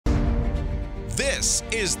This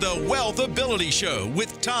is the Wealth Ability Show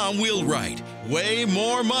with Tom Wheelwright. Way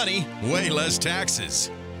more money, way less taxes.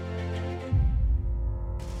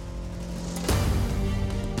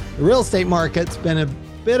 The real estate market's been a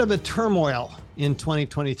bit of a turmoil in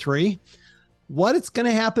 2023. What is going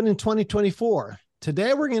to happen in 2024?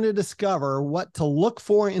 Today, we're going to discover what to look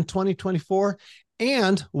for in 2024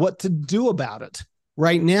 and what to do about it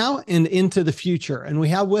right now and into the future. And we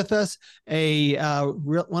have with us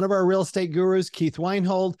one of our real estate gurus, Keith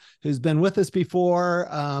Weinhold, who's been with us before.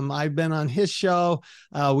 I've been on his show.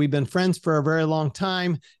 We've been friends for a very long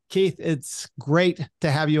time. Keith, it's great to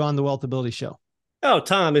have you on the Wealth Ability Show. Oh,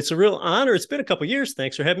 Tom, it's a real honor. It's been a couple of years.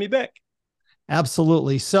 Thanks for having me back.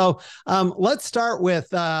 Absolutely. So let's start with,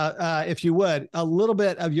 if you would, a little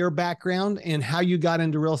bit of your background and how you got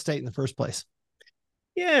into real estate in the first place.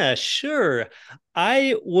 Yeah, sure.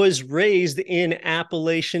 I was raised in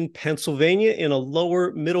Appalachian, Pennsylvania, in a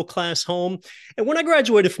lower middle class home. And when I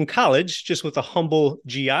graduated from college, just with a humble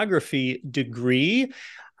geography degree,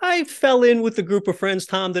 I fell in with a group of friends,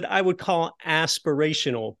 Tom, that I would call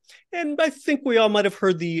aspirational. And I think we all might have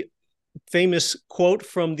heard the famous quote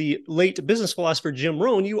from the late business philosopher Jim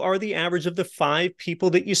Rohn: you are the average of the 5 people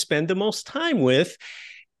that you spend the most time with.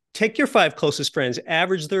 Take your 5 closest friends,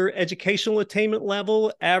 average their educational attainment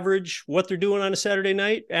level, average what they're doing on a Saturday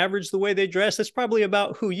night, average the way they dress. That's probably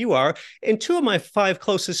about who you are. And 2 of my 5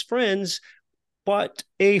 closest friends bought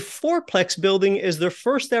a 4-plex building as their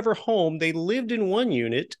first ever home. They lived in 1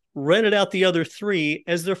 unit, rented out the other 3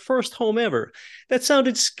 as their first home ever. That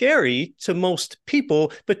sounded scary to most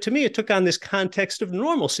people, but to me, it took on this context of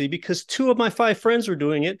normalcy because 2 of my 5 friends were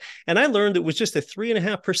doing it. And I learned it was just a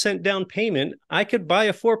 3.5% down payment. I could buy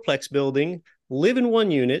a 4-plex building, live in 1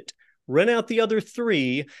 unit, rent out the other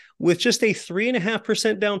 3 with just a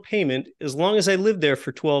 3.5% down payment. As long as I lived there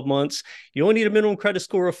for 12 months, you only need a minimum credit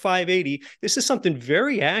score of 580. This is something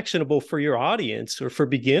very actionable for your audience or for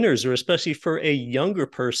beginners, or especially for a younger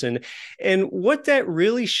person. And what that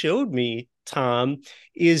really showed me, Tom,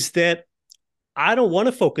 is that I don't want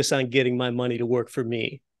to focus on getting my money to work for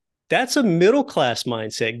me. That's a middle-class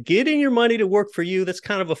mindset. Getting your money to work for you, that's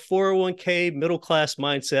kind of a 401k middle-class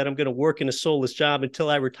mindset. I'm going to work in a soulless job until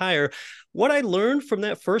I retire. What I learned from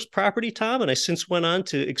that first property, Tom, and I since went on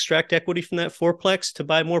to extract equity from that 4-plex to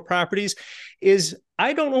buy more properties, is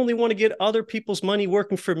I don't only want to get other people's money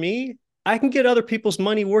working for me, I can get other people's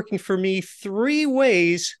money working for me 3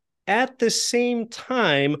 ways at the same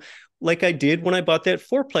time, like I did when I bought that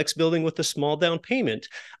 4-plex building with a small down payment.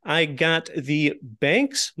 I got the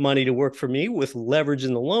bank's money to work for me with leverage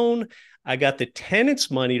in the loan. I got the tenant's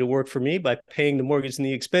money to work for me by paying the mortgage and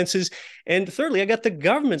the expenses. And thirdly, I got the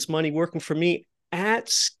government's money working for me at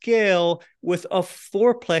scale with a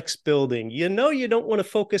 4-plex building. You know, you don't want to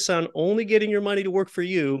focus on only getting your money to work for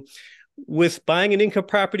you. With buying an income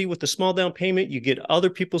property with a small down payment, you get other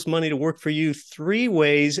people's money to work for you 3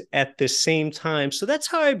 ways at the same time. So that's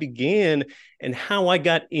how I began and how I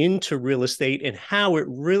got into real estate and how it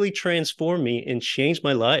really transformed me and changed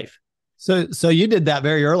my life. So you did that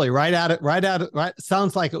very early, right?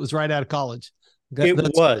 Sounds like it was right out of college. It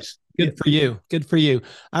was. Good for you. Good for you.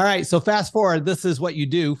 All right. So fast forward, this is what you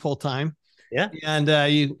do full time. Yeah. And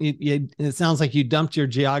it sounds like you dumped your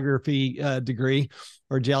geography degree.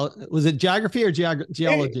 Was it geography or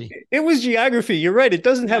geology? It was geography. You're right. It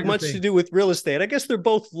doesn't have much to do with real estate. I guess they're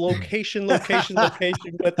both location, but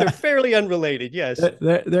they're fairly unrelated. Yes.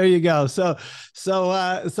 There you go. So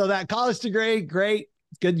that college degree, great,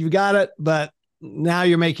 good, you got it. But now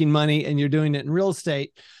you're making money and you're doing it in real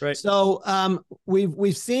estate. Right. So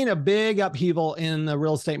we've seen a big upheaval in the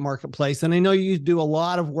real estate marketplace. And I know you do a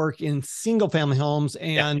lot of work in single family homes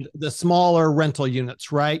and the smaller rental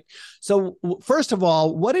units, right? So first of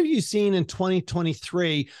all, what have you seen in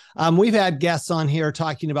 2023? We've had guests on here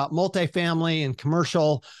talking about multifamily and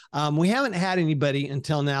commercial. We haven't had anybody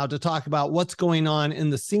until now to talk about what's going on in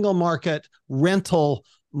the single market rental,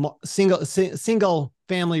 single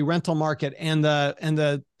family rental market and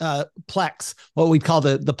the Plex, what we call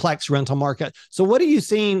the Plex rental market. So what have you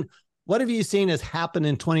seen has happened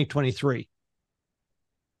in 2023?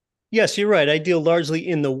 Yes, you're right. I deal largely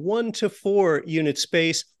in the 1 to 4 unit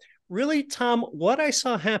space. Really, Tom, what I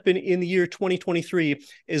saw happen in the year 2023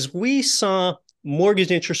 is we saw mortgage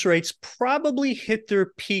interest rates probably hit their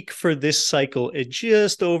peak for this cycle at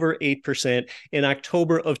just over 8% in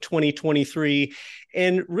October of 2023.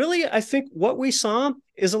 And really, I think what we saw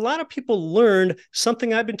is a lot of people learned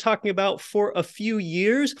something I've been talking about for a few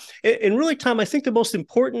years. And really, Tom, I think the most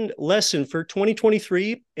important lesson for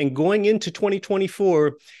 2023 and going into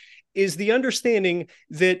 2024 is the understanding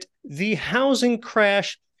that the housing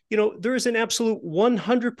crash there is an absolute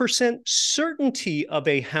 100% certainty of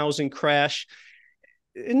a housing crash.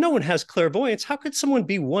 No one has clairvoyance. How could someone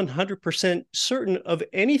be 100% certain of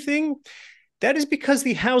anything? That is because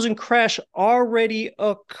the housing crash already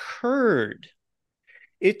occurred.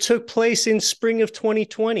 It took place in spring of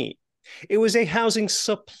 2020. It was a housing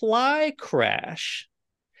supply crash.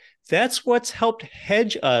 That's what's helped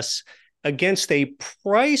hedge us against a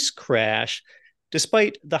price crash,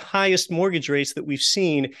 despite the highest mortgage rates that we've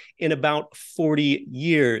seen in about 40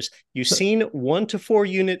 years. You've seen 1 to 4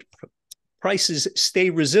 unit prices stay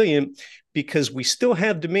resilient because we still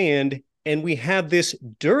have demand and we have this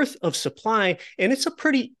dearth of supply, and it's a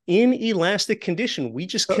pretty inelastic condition. We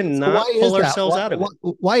just cannot pull ourselves out of it.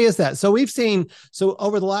 Why is that? So we've seen,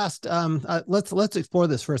 over the last, let's explore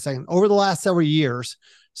this for a second. Over the last several years,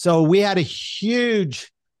 so we had a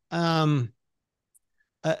huge, a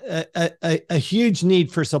huge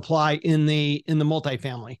need for supply in the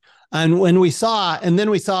multifamily. And then we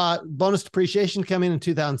saw bonus depreciation come in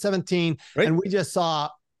 2017. Right. And we just saw,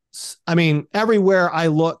 everywhere I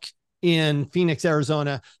look in Phoenix,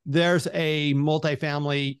 Arizona, there's a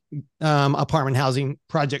multifamily apartment housing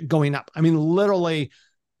project going up. Literally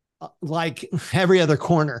like every other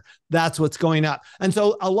corner, that's what's going up. And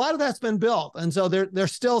so a lot of that's been built. And so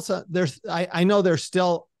I know they're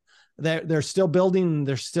still building,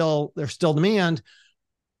 there's still demand.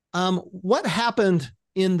 What's happened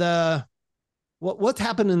in the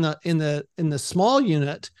small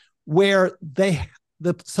unit where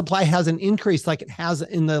the supply hasn't increased like it has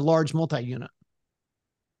in the large multi-unit?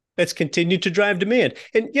 That's continued to drive demand.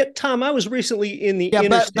 And yet, Tom, I was recently in the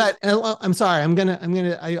but I'm sorry,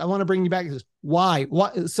 I want to bring you back to this. Why?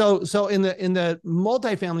 So in the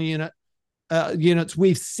multifamily units,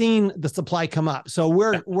 we've seen the supply come up. So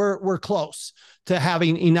we're close to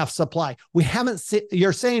having enough supply.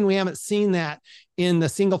 You're saying we haven't seen that in the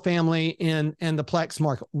single family and the Plex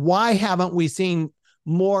market. Why haven't we seen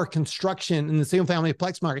more construction in the single family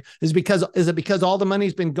Plex market? Is it because all the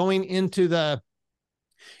money's been going into the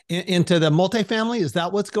multifamily? Is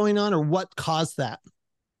that what's going on, or what caused that?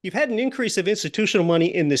 You've had an increase of institutional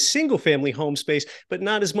money in the single family home space, but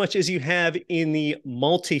not as much as you have in the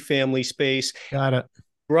multifamily space. Got it.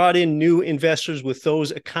 Brought in new investors with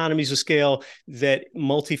those economies of scale that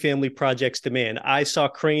multifamily projects demand. I saw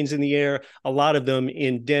cranes in the air, a lot of them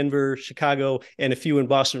in Denver, Chicago, and a few in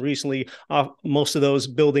Boston recently. Most of those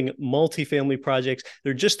building multifamily projects.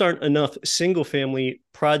 There just aren't enough single family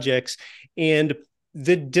projects. And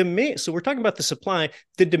the demand, so we're talking about the supply,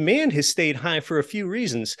 the demand has stayed high for a few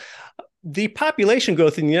reasons. The population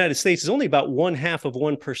growth in the United States is only about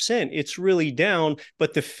 0.5%. It's really down,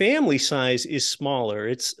 but the family size is smaller.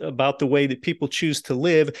 It's about the way that people choose to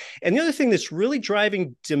live. And the other thing that's really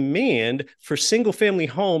driving demand for single family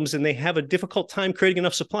homes, and they have a difficult time creating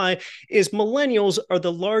enough supply, is millennials are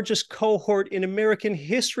the largest cohort in American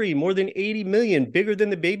history, more than 80 million, bigger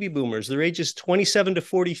than the baby boomers. Their ages 27 to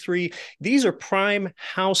 43. These are prime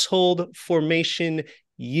household formation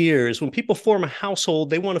years. When people form a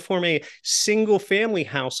household, they want to form a single family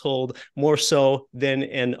household more so than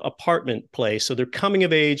an apartment place. So they're coming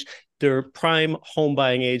of age, they're prime home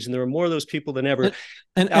buying age, and there are more of those people than ever.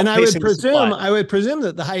 And I would presume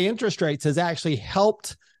that the high interest rates has actually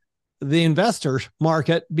helped the investor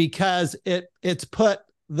market because it's put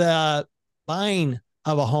the buying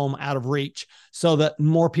of a home out of reach so that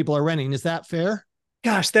more people are renting. Is that fair?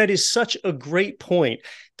 Gosh, that is such a great point.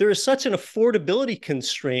 There is such an affordability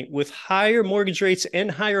constraint with higher mortgage rates and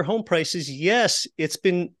higher home prices. Yes, it's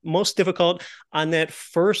been most difficult on that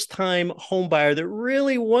first-time home buyer that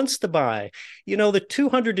really wants to buy. The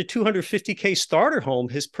 $200,000 to $250,000 starter home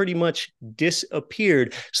has pretty much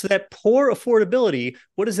disappeared. So that poor affordability,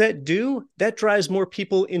 what does that do? That drives more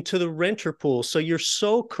people into the renter pool. So you're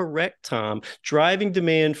so correct, Tom, driving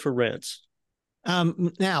demand for rents.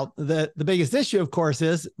 Now the biggest issue, of course,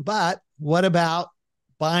 is, but what about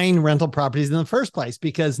buying rental properties in the first place?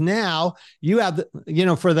 Because now you have,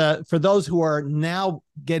 for those who are now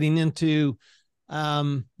getting into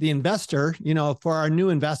the investor, for our new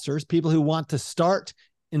investors, people who want to start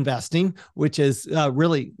investing, which is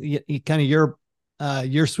really kind of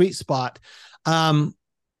your sweet spot.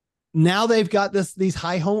 Now they've got these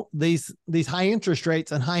high interest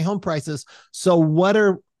rates and high home prices. So what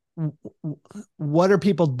are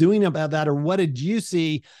people doing about that? Or what did you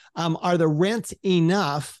see? Are the rents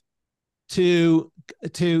enough to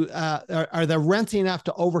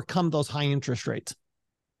overcome those high interest rates?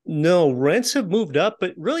 No, rents have moved up,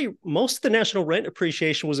 but really most of the national rent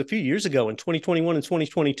appreciation was a few years ago in 2021 and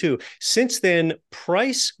 2022. Since then,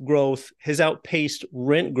 price growth has outpaced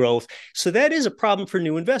rent growth. So that is a problem for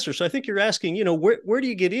new investors. So I think you're asking, where do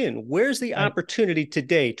you get in? Where's the opportunity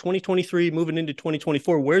today, 2023, moving into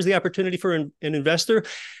 2024? Where's the opportunity for an investor?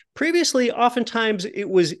 Previously, oftentimes it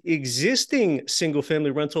was existing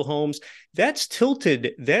single-family rental homes. That's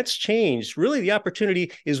tilted. That's changed. Really, the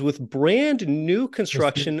opportunity is with brand new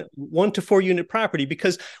construction, 1 to 4 unit property,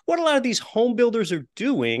 because what a lot of these home builders are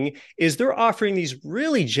doing is they're offering these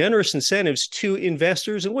really generous incentives to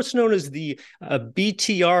investors in what's known as the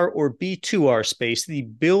BTR or B2R space, the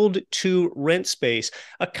build to rent space.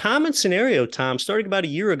 A common scenario, Tom, starting about a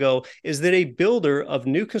year ago, is that a builder of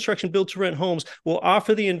new construction build to rent homes will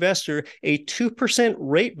offer the investor a 2%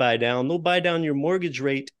 rate buy down. They'll buy down your mortgage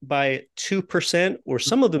rate by 2%, or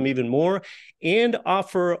some of them even more, and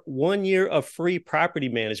offer 1 year of free property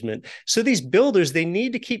management. So these builders, they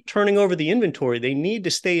need to keep turning over the inventory. They need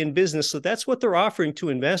to stay in business. So that's what they're offering to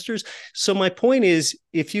investors. So my point is,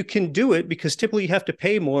 if you can do it, because typically you have to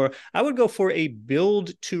pay more, I would go for a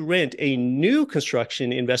build to rent, a new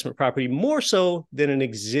construction investment property, more so than an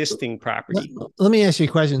existing property. Let me ask you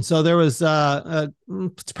a question. So there was,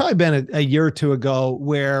 it's probably been a year or two ago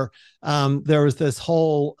where there was this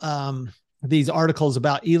whole, these articles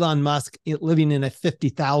about Elon Musk living in a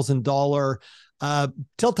 $50,000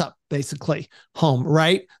 tilt up, basically, home,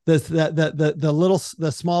 right?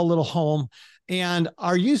 The small little home. And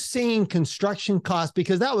are you seeing construction costs?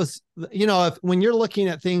 Because that was, when you're looking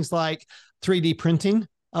at things like 3D printing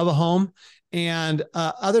of a home and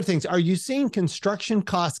other things, are you seeing construction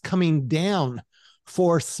costs coming down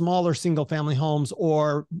for smaller single family homes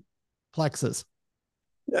or plexes?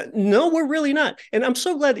 No, we're really not. And I'm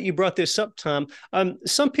so glad that you brought this up, Tom.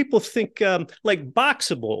 Some people think like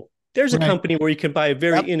Boxable. There's a company where you can buy a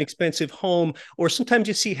very inexpensive home, or sometimes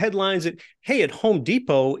you see headlines that, hey, at Home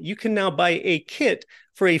Depot, you can now buy a kit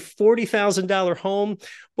for a $40,000 home.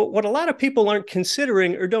 But what a lot of people aren't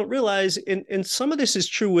considering or don't realize, and some of this is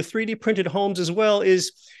true with 3D printed homes as well,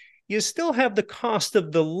 is you still have the cost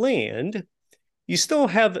of the land. You still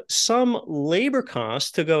have some labor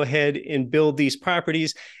costs to go ahead and build these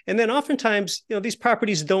properties. And then oftentimes, these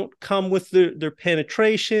properties don't come with their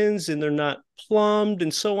penetrations, and they're not plumbed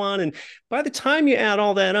and so on. And by the time you add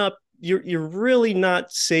all that up, you're really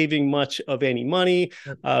not saving much of any money.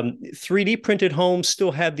 3D printed homes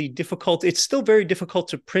still have the difficulty. It's still very difficult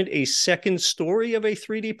to print a second story of a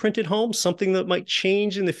 3D printed home, something that might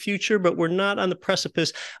change in the future, but we're not on the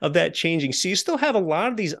precipice of that changing. So you still have a lot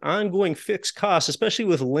of these ongoing fixed costs, especially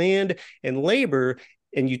with land and labor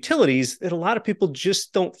and utilities, that a lot of people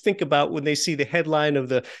just don't think about when they see the headline of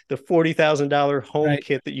the $40,000 home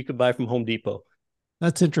kit that you could buy from Home Depot.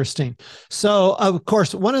 That's interesting. So, of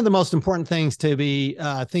course, one of the most important things to be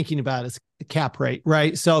thinking about is cap rate,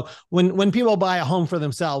 right? So when people buy a home for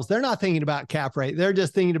themselves, they're not thinking about cap rate. They're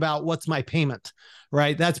just thinking about, what's my payment,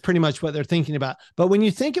 right? That's pretty much what they're thinking about. But when you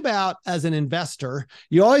think about as an investor,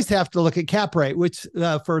 you always have to look at cap rate, which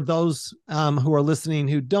for those who are listening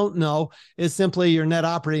who don't know, is simply your net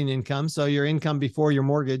operating income. So your income before your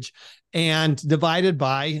mortgage, and divided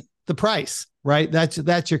by the price, right?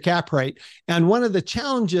 That's your cap rate. And one of the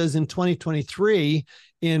challenges in 2023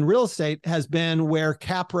 in real estate has been where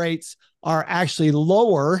cap rates are actually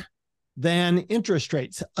lower than interest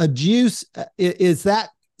rates. Is that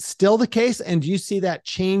still the case? And do you see that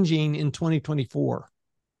changing in 2024?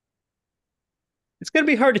 It's going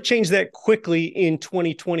to be hard to change that quickly in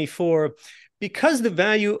 2024. Because the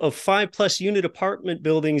value of 5+ unit apartment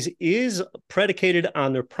buildings is predicated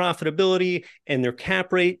on their profitability and their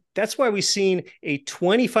cap rate, that's why we've seen a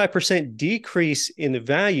 25% decrease in the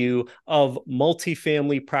value of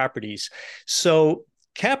multifamily properties. So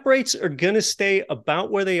cap rates are going to stay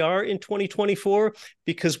about where they are in 2024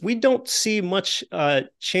 because we don't see much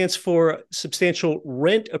chance for substantial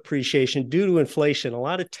rent appreciation due to inflation. A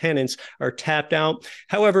lot of tenants are tapped out.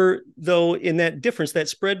 However, though, in that difference, that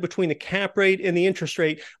spread between the cap rate and the interest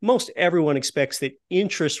rate, most everyone expects that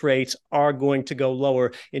interest rates are going to go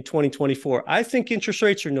lower in 2024. I think interest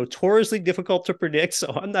rates are notoriously difficult to predict,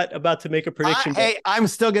 so I'm not about to make a prediction. Hey, I'm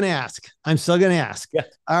still going to ask. Yeah.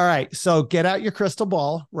 All right. So get out your crystal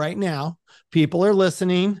ball right now. People are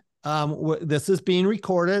listening. This is being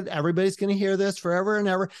recorded. Everybody's going to hear this forever and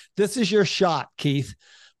ever. This is your shot, Keith.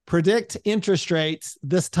 Predict interest rates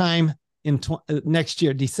this time in next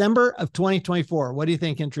year, December of 2024. What do you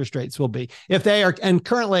think interest rates will be? If they are, and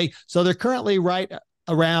currently, so they're currently right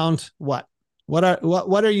around what?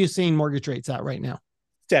 What are you seeing mortgage rates at right now?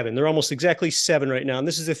 7. They're almost exactly 7 right now. And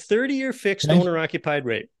this is a 30-year fixed owner-occupied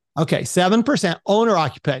rate. Okay, 7% owner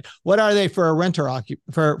occupied. What are they for a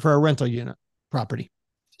for a rental unit property?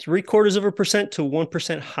 0.75% to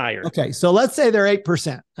 1% higher. Okay, so let's say they're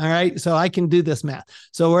 8%. All right, so I can do this math.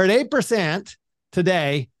 So we're at 8%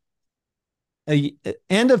 today.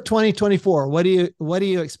 End of 2024. What do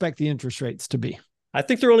you expect the interest rates to be? I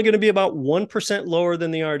think they're only going to be about 1% lower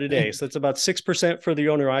than they are today. So it's about 6% for the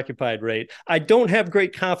owner occupied rate. I don't have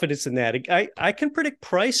great confidence in that. I can predict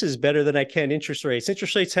prices better than I can interest rates.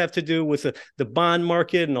 Interest rates have to do with the bond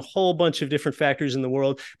market and a whole bunch of different factors in the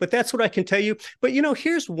world. But that's what I can tell you. But,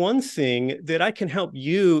 here's one thing that I can help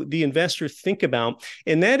you, the investor, think about.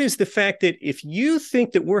 And that is the fact that if you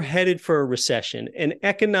think that we're headed for a recession, an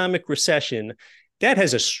economic recession, that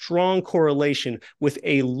has a strong correlation with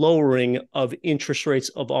a lowering of interest rates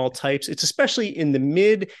of all types. It's especially in the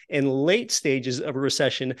mid and late stages of a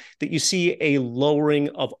recession that you see a lowering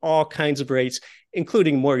of all kinds of rates,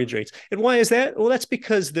 including mortgage rates. And why is that? Well, that's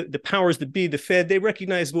because the powers that be, the Fed, they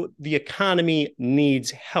recognize the economy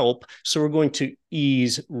needs help. So we're going to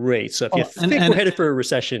ease rates. So if you think we're headed for a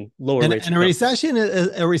recession, lower rates. And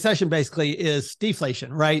a recession basically is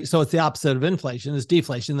deflation, right? So it's the opposite of inflation, is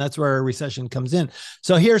deflation. That's where a recession comes in.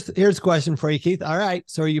 So here's a question for you, Keith. All right.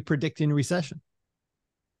 So are you predicting a recession?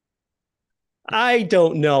 I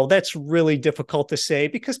don't know. That's really difficult to say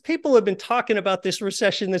because people have been talking about this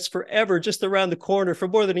recession that's forever just around the corner for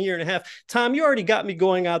more than a year and a half. Tom, you already got me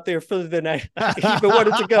going out there further than I even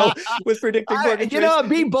wanted to go with predicting mortgage rates.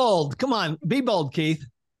 Be bold. Come on, be bold, Keith.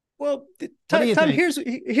 Well, Tom,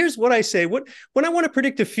 here's what I say. When I want to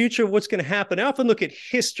predict the future of what's going to happen, I often look at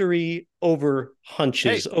history over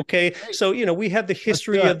hunches. Okay. So, we have the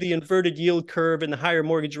history of the inverted yield curve and the higher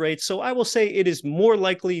mortgage rates. So I will say it is more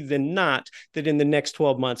likely than not that in the next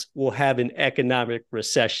 12 months, we'll have an economic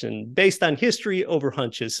recession based on history over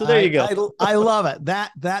hunches. So there you go. I love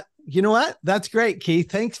it. You know what? That's great,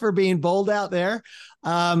 Keith. Thanks for being bold out there.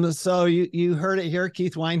 So you heard it here.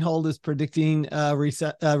 Keith Weinhold is predicting a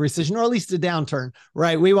recession, or at least a downturn,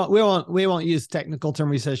 right? We won't use technical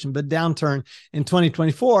term recession, but downturn in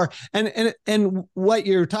 2024. And what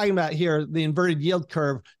you're talking about here, the inverted yield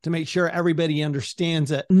curve, to make sure everybody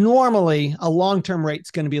understands it. Normally, a long-term rate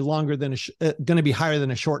is going to be going to be higher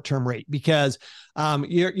than a short-term rate because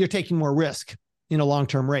you're taking more risk in a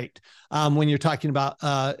long-term rate when you're talking about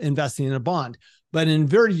investing in a bond. But an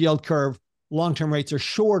inverted yield curve, long-term rates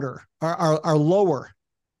are lower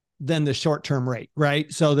than the short-term rate,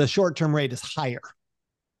 right? So the short-term rate is higher.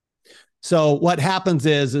 So what happens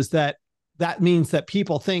is that means that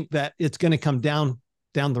people think that it's going to come down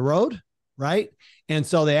the road, right? And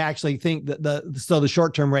so they actually think that the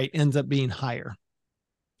short-term rate ends up being higher.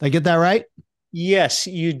 Did I get that right? Yes,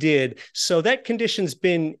 you did. So that condition's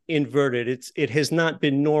been inverted. It has not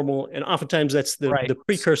been normal. And oftentimes that's the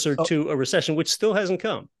precursor to a recession, which still hasn't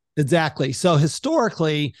come. Exactly. So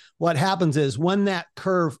historically, what happens is when that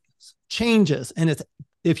curve changes, and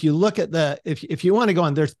if you look at if you want to go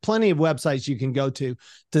on, there's plenty of websites you can go to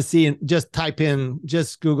see, and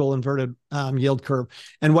just Google inverted yield curve.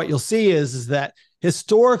 And what you'll see is that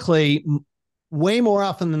historically, way more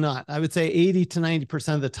often than not, I would say 80 to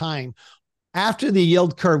 90% of the time, after the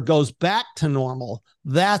yield curve goes back to normal,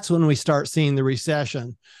 that's when we start seeing the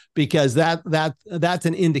recession, because that's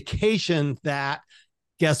an indication that,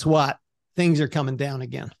 guess what? Things are coming down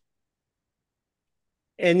again.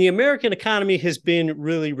 And the American economy has been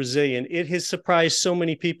really resilient. It has surprised so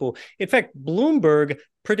many people. In fact, Bloomberg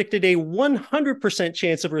predicted a 100%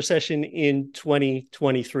 chance of recession in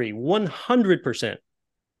 2023. 100%.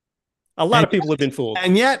 A lot of people have been fooled.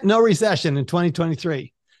 And yet no recession in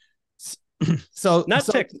 2023. So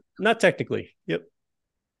not technically. Yep.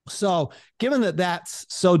 So given that that's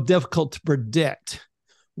so difficult to predict,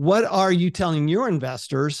 what are you telling your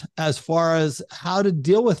investors as far as how to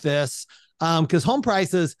deal with this? Because home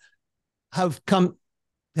prices have kind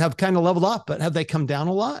of leveled off, but have they come down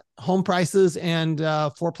a lot? Home prices and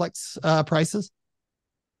fourplex prices?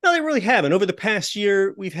 No, they really haven't. Over the past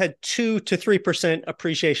year, we've had 2 to 3%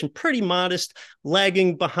 appreciation, pretty modest,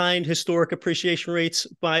 lagging behind historic appreciation rates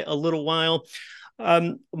by a little while.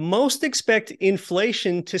 Most expect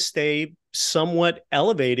inflation to stay somewhat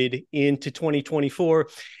elevated into 2024.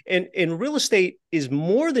 And real estate is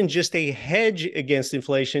more than just a hedge against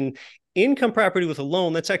inflation. Income property with a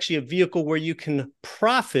loan, that's actually a vehicle where you can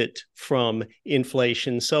profit from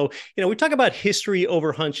inflation. So, we talk about history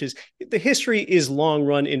over hunches. The history is long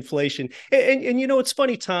run inflation. And it's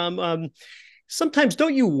funny, Tom, sometimes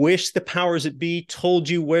don't you wish the powers that be told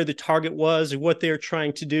you where the target was or what they're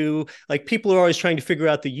trying to do? Like people are always trying to figure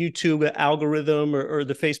out the YouTube algorithm or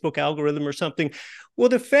the Facebook algorithm or something. Well,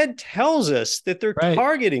 the Fed tells us that they're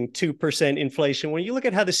targeting 2% inflation. When you look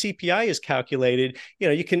at how the CPI is calculated,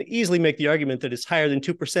 you can easily make the argument that it's higher than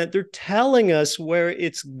 2%. They're telling us where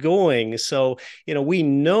it's going. So, we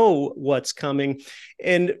know what's coming.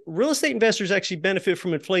 And real estate investors actually benefit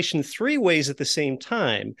from inflation three ways at the same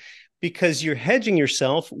time, because you're hedging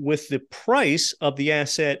yourself with the price of the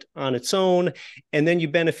asset on its own, and then you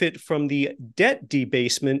benefit from the debt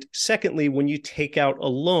debasement. Secondly, when you take out a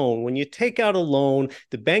loan. When you take out a loan,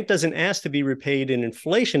 the bank doesn't ask to be repaid in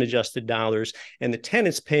inflation-adjusted dollars, and the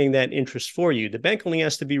tenant's paying that interest for you. The bank only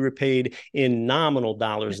has to be repaid in nominal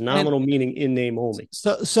dollars, nominal meaning in name only.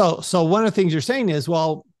 So one of the things you're saying is,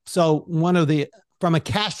 from a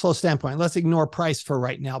cash flow standpoint, let's ignore price for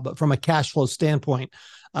right now, but from a cash flow standpoint,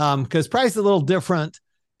 because price is a little different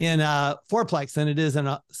in a fourplex than it is in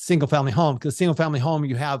a single family home. Because single family home,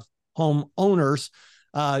 you have home owners,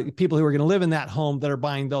 people who are going to live in that home that are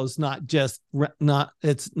buying those, it's not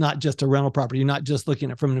just a rental property. You're not just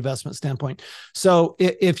looking at it from an investment standpoint. So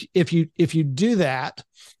if you do that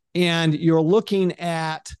and you're looking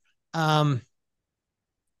at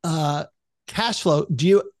cash flow,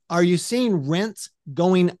 are you seeing rents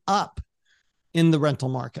going up in the rental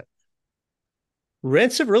market?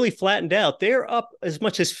 Rents have really flattened out. They're up as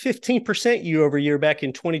much as 15% year over year back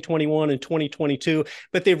in 2021 and 2022,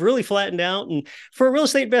 but they've really flattened out. And for a real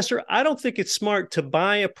estate investor, I don't think it's smart to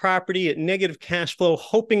buy a property at negative cash flow,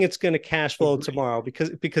 hoping it's going to cash flow tomorrow,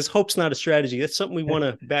 because hope's not a strategy. That's something we want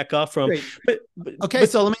to back off from.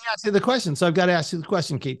 So let me ask you the question. So I've got to ask you the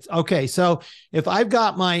question, Keith. Okay, so if I've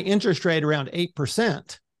got my interest rate around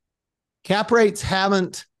 8%, cap rates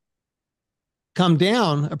haven't come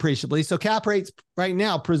down appreciably. So cap rates right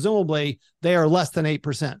now, presumably they are less than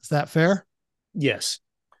 8%. Is that fair? Yes.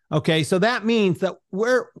 Okay. So that means that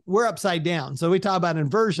we're upside down. So we talk about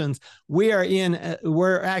inversions. We're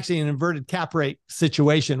actually in an inverted cap rate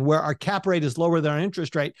situation where our cap rate is lower than our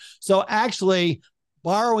interest rate. So actually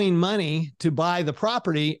borrowing money to buy the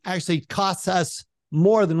property actually costs us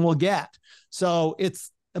more than we'll get. So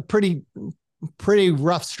it's a pretty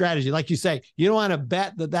rough strategy. Like you say, you don't want to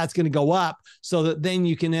bet that that's going to go up so that then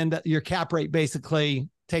you can end up, your cap rate basically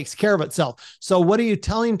takes care of itself. So what are you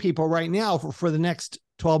telling people right now for the next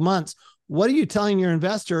 12 months? What are you telling your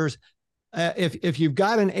investors? If you've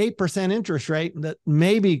got an 8% interest rate that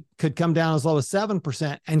maybe could come down as low as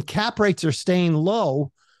 7% and cap rates are staying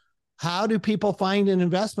low, how do people find an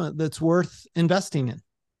investment that's worth investing in?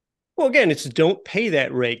 Well, again, it's don't pay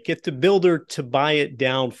that rate. Get the builder to buy it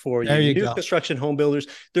down for you. There you New go. Construction home builders,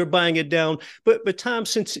 they're buying it down. But Tom,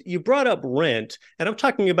 since you brought up rent, and I'm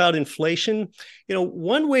talking about inflation,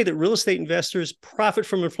 one way that real estate investors profit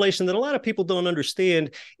from inflation that a lot of people don't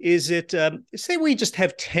understand is that, say we just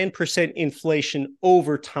have 10% inflation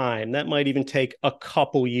over time. That might even take a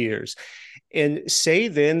couple years. And say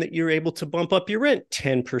then that you're able to bump up your rent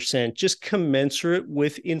 10%, just commensurate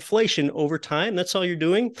with inflation over time. That's all you're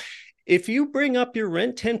doing. If you bring up your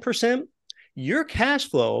rent 10%, your cash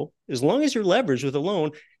flow, as long as you're leveraged with a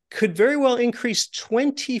loan, could very well increase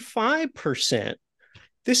 25%.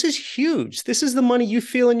 This is huge. This is the money you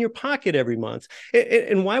feel in your pocket every month.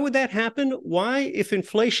 And why would that happen? Why, if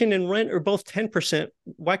inflation and rent are both 10%,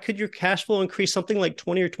 why could your cash flow increase something like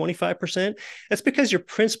 20 or 25%? That's because your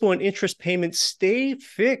principal and interest payments stay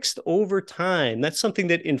fixed over time. That's something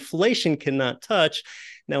that inflation cannot touch.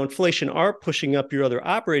 Now, inflation are pushing up your other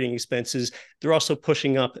operating expenses. They're also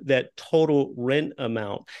pushing up that total rent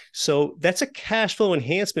amount. So that's a cash flow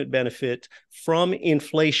enhancement benefit from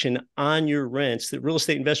inflation on your rents that real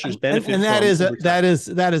estate investors benefit and from. that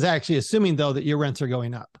is actually assuming, though, that your rents are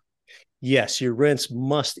going up. Yes, your rents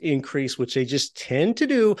must increase, which they just tend to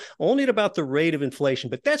do only at about the rate of inflation.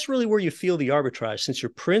 But that's really where you feel the arbitrage, since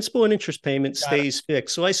your principal and interest payment stays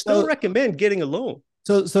fixed. So I still recommend getting a loan.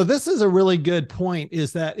 So this is a really good point,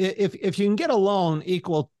 is that if you can get a loan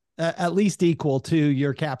at least equal to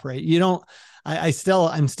your cap rate, I'm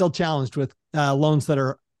still challenged with loans that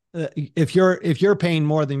are, if you're paying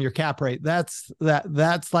more than your cap rate, that's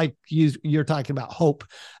like you're talking about hope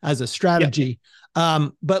as a strategy.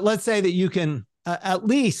 Yep. But let's say that you can at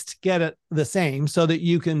least get it the same so that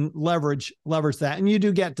you can leverage that. And you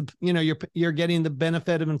do get to, you're getting the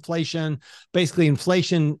benefit of inflation. Basically,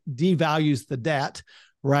 inflation devalues the debt,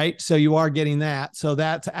 right? So you are getting that. So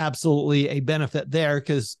that's absolutely a benefit there,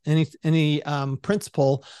 because any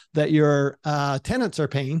principal that your tenants are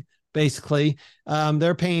paying, basically,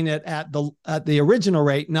 they're paying it at the original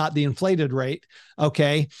rate, not the inflated rate.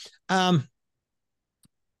 Okay.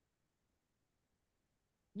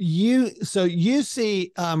 So you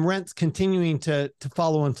see rents continuing to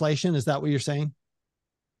follow inflation. Is that what you're saying?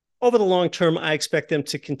 Over the long term, I expect them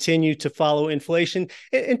to continue to follow inflation.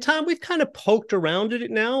 And Tom, we've kind of poked around at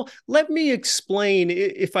it now. Let me explain,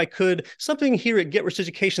 if I could, something here at Get Rich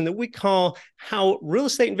Education that we call how real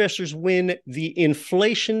estate investors win the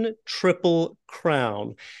inflation triple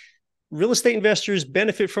crown. Real estate investors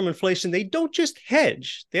benefit from inflation. They don't just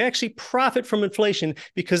hedge, they actually profit from inflation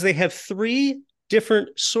because they have three different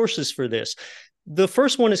sources for this. The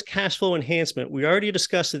first one is cash flow enhancement. We already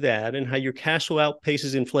discussed that and how your cash flow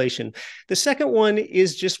outpaces inflation. The second one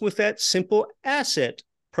is just with that simple asset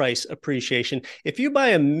price appreciation. If you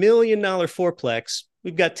buy $1 million fourplex,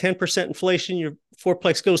 we've got 10% inflation, your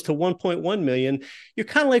fourplex goes to 1.1 million. You're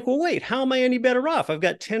kind of like, well, wait, how am I any better off? I've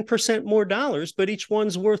got 10% more dollars, but each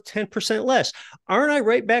one's worth 10% less. Aren't I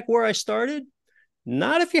right back where I started?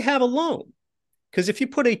 Not if you have a loan. Because if you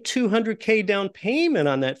put a $200K down payment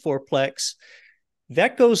on that fourplex,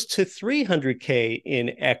 that goes to $300K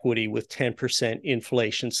in equity with 10%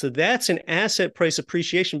 inflation. So that's an asset price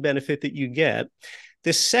appreciation benefit that you get.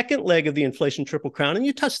 The second leg of the inflation triple crown, and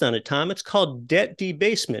you touched on it, Tom, it's called debt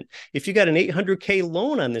debasement. If you got an $800K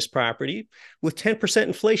loan on this property with 10%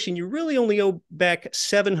 inflation, you really only owe back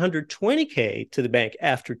 $720K to the bank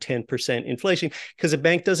after 10% inflation because the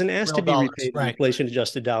bank doesn't ask to be repaid in inflation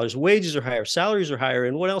adjusted dollars. Wages are higher, salaries are higher,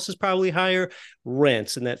 and what else is probably higher?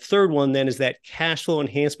 Rents. And that third one then is that cash flow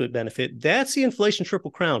enhancement benefit. That's the inflation triple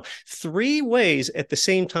crown. Three ways at the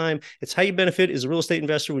same time. It's how you benefit as a real estate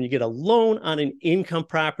investor when you get a loan on an income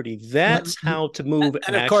property. That's how to move.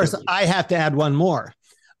 And of course, I have to add one more,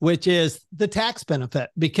 which is the tax benefit.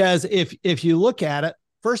 Because if you look at it,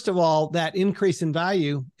 first of all, that increase in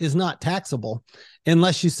value is not taxable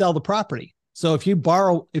unless you sell the property. So if you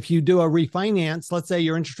do a refinance, let's say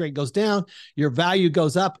your interest rate goes down, your value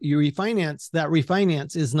goes up, you refinance, that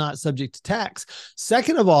refinance is not subject to tax.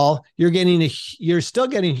 Second of all, you're still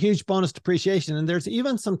getting huge bonus depreciation. And there's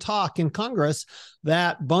even some talk in Congress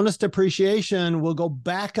that bonus depreciation will go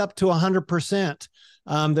back up to 100%.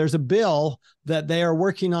 There's a bill that they are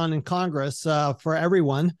working on in Congress for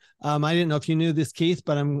everyone. I didn't know if you knew this, Keith,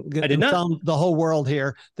 but I'm going to tell the whole world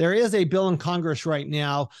here. There is a bill in Congress right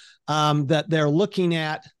now that they're looking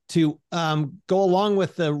at to go along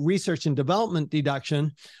with the research and development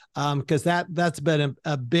deduction, because that's been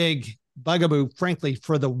a big bugaboo, frankly,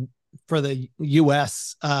 for the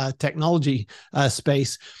U.S. Technology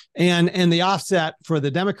space, and the offset for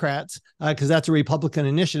the Democrats, because that's a Republican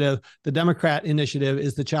initiative. The Democrat initiative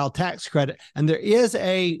is the child tax credit, and there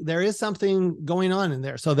is something going on in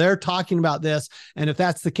there. So they're talking about this, and if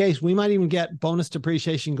that's the case, we might even get bonus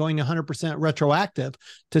depreciation going 100% retroactive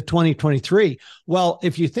to 2023. Well,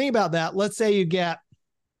 if you think about that, let's say on that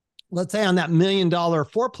 $1 million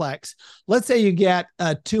fourplex, let's say you get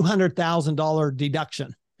a $200,000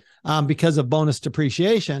 deduction because of bonus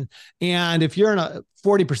depreciation. And if you're in a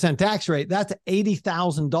 40% tax rate, that's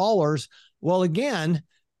 $80,000. Well, again,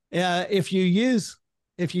 if you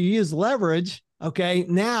use leverage, okay,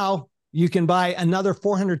 now you can buy another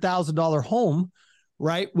 $400,000 home,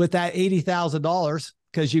 right, with that $80,000,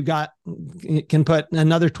 because you can put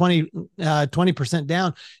another 20%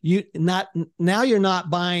 down. Now you're not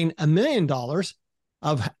buying $1 million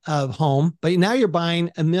of home, but now you're buying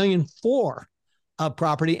 $1.4 million of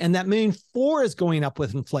property, and that $1.4 million is going up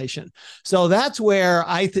with inflation. So that's where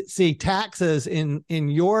I see taxes in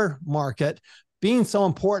your market being so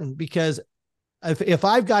important, because if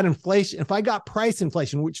I've got inflation, if I got price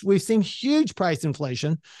inflation, which we've seen huge price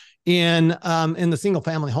inflation in the single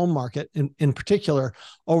family home market in particular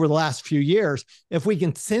over the last few years, if we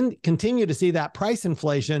can continue to see that price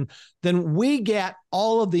inflation, then we get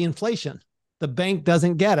all of the inflation. The bank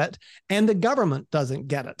doesn't get it, and the government doesn't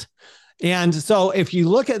get it. And so if you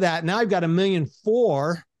look at that, now I've got $1.4 million,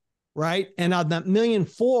 right? And on that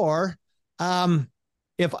 $1.4 million,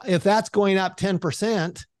 if that's going up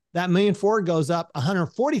 10%, that $1.4 million goes up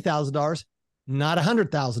 $140,000, not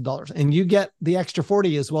 $100,000. And you get the extra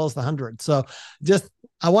 40 as well as the 100. So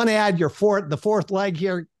I want to add the fourth leg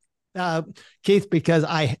here, Keith, because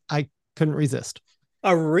I couldn't resist.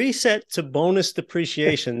 A reset to bonus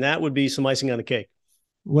depreciation, that would be some icing on the cake.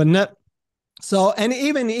 Wouldn't it? So, and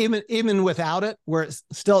even without it, we're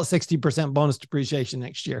still at 60% bonus depreciation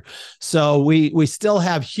next year. So we still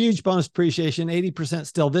have huge bonus depreciation, 80%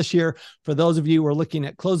 still this year. For those of you who are looking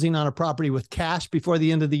at closing on a property with cash before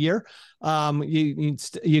the end of the year,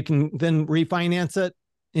 you can then refinance it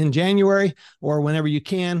in January or whenever you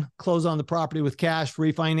can, close on the property with cash,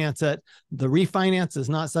 refinance it. The refinance is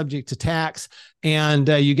not subject to tax, and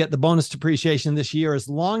you get the bonus depreciation this year as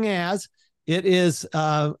long as it is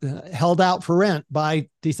held out for rent by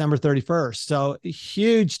December 31st. So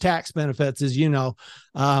huge tax benefits, as you know,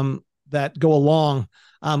 that go along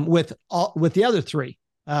with the other three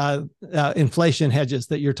inflation hedges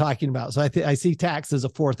that you're talking about. So I see tax as a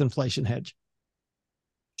fourth inflation hedge.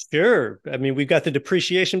 Sure. I mean, we've got the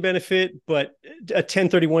depreciation benefit, but a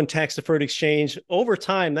 1031 tax deferred exchange over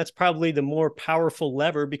time, that's probably the more powerful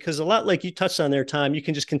lever, because a lot like you touched on there, Tom, you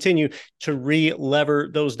can just continue to re-lever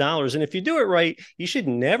those dollars. And if you do it right, you should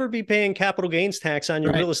never be paying capital gains tax on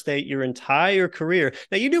your real estate your entire career.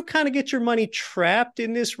 Now, you do kind of get your money trapped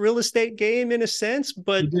in this real estate game in a sense,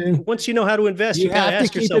 but once you know how to invest, you got to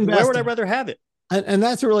ask yourself, where would I rather have it? And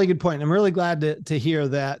that's a really good point. I'm really glad to hear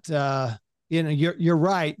that. You're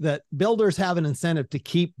right that builders have an incentive to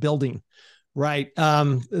keep building, right?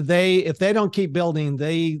 If they don't keep building,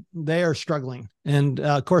 they are struggling. And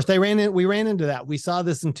of course, we ran into that. We saw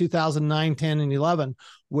this in 2009, 10, and 11,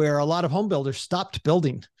 where a lot of home builders stopped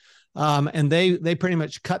building. And they pretty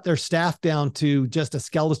much cut their staff down to just a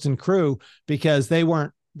skeleton crew because they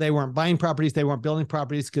weren't buying properties. They weren't building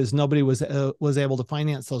properties because nobody was able to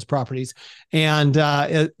finance those properties. And,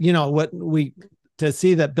 to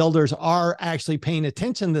see that builders are actually paying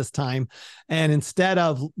attention this time. And instead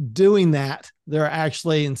of doing that, they're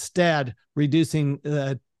actually instead reducing,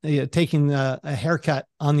 taking a haircut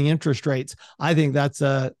on the interest rates. I think that's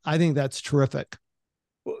terrific.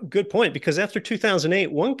 Well, good point, because after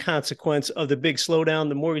 2008, one consequence of the big slowdown,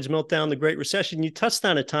 the mortgage meltdown, the Great Recession, you touched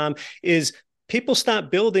on it, Tom, is people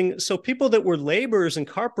stopped building. So people that were laborers and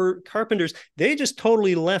carpenters, they just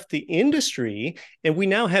totally left the industry. And we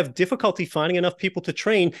now have difficulty finding enough people to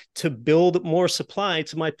train to build more supply.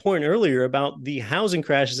 To my point earlier about the housing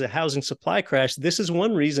crash is a housing supply crash. This is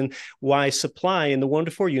one reason why supply in the 1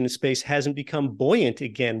 to 4 unit space hasn't become buoyant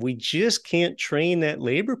again. We just can't train that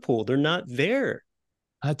labor pool. They're not there.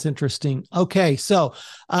 That's interesting. Okay. So,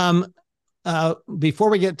 before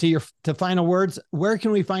we get to final words, where can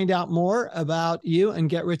we find out more about you and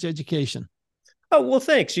Get Rich Education? Oh, well,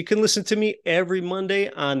 thanks. You can listen to me every Monday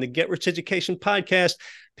on the Get Rich Education podcast.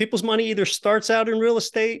 People's money either starts out in real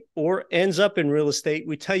estate or ends up in real estate.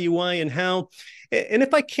 We tell you why and how. And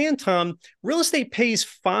if I can, Tom, real estate pays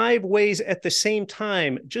 5 ways at the same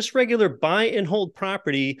time, just regular buy and hold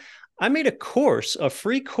property. I made a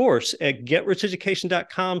free course at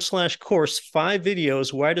getricheducation.com/course, 5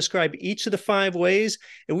 videos where I describe each of the 5 ways,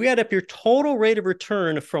 and we add up your total rate of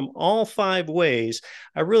return from all 5 ways.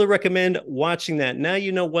 I really recommend watching that. Now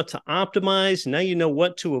you know what to optimize. Now you know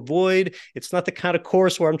what to avoid. It's not the kind of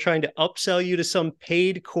course where I'm trying to upsell you to some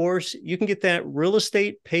paid course. You can get that Real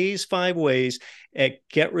Estate Pays 5 Ways at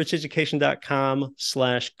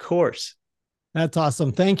getricheducation.com/course. That's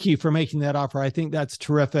awesome. Thank you for making that offer. I think that's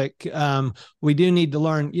terrific. We do need to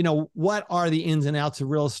learn, what are the ins and outs of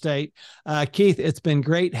real estate? Keith, it's been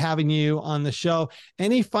great having you on the show.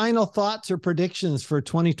 Any final thoughts or predictions for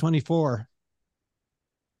 2024?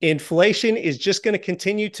 Inflation is just going to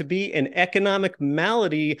continue to be an economic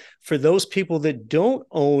malady for those people that don't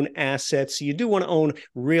own assets. You do want to own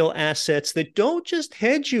real assets that don't just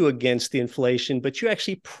hedge you against the inflation, but you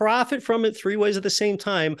actually profit from it 3 ways at the same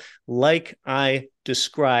time, like I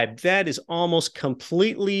described. That is almost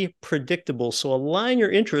completely predictable. So align your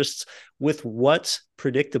interests with what's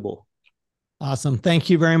predictable. Awesome. Thank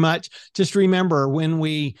you very much. Just remember when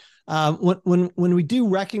we do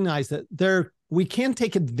recognize that we can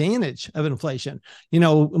take advantage of inflation.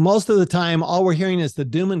 Most of the time, all we're hearing is the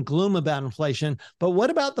doom and gloom about inflation. But what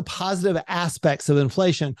about the positive aspects of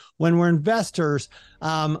inflation? When we're investors,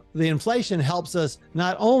 the inflation helps us.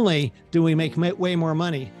 Not only do we make way more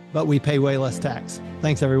money, but we pay way less tax.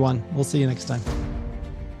 Thanks, everyone. We'll see you next time.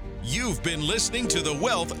 You've been listening to the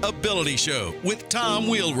Wealth Ability Show with Tom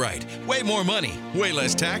Wheelwright. Way more money, way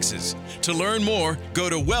less taxes. To learn more, go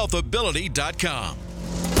to wealthability.com.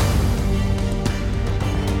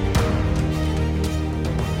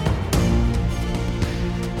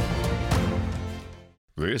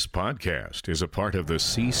 This podcast is a part of the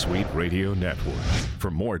C-Suite Radio Network.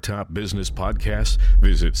 For more top business podcasts,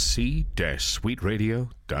 visit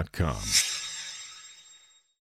c-suiteradio.com.